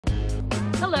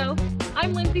Hello,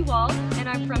 I'm Lindsay and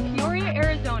I'm from Peoria,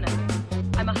 Arizona.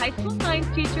 I'm a high school science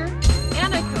teacher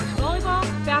and I coach volleyball,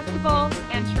 basketball,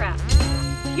 and track.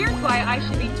 Here's why I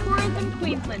should be Tourism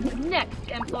Queensland's next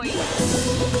employee.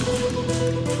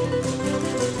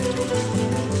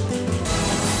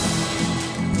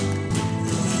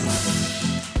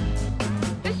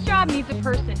 This job needs a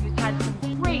person who's had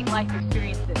some great life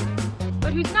experiences,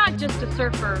 but who's not just a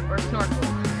surfer or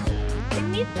snorkeler. It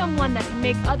needs someone that can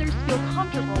make others feel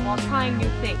comfortable while trying new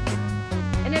things.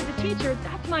 And as a teacher,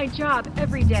 that's my job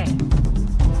every day.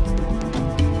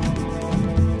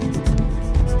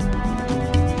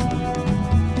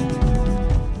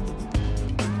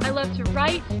 I love to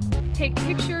write, take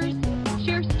pictures,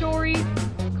 share stories,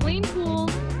 clean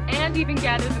pools, and even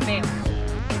gather the mail.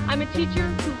 I'm a teacher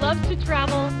who loves to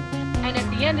travel, and at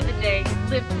the end of the day,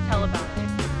 lives to tell about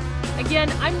it. Again,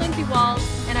 I'm Lindsay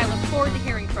and I look forward to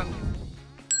hearing from you.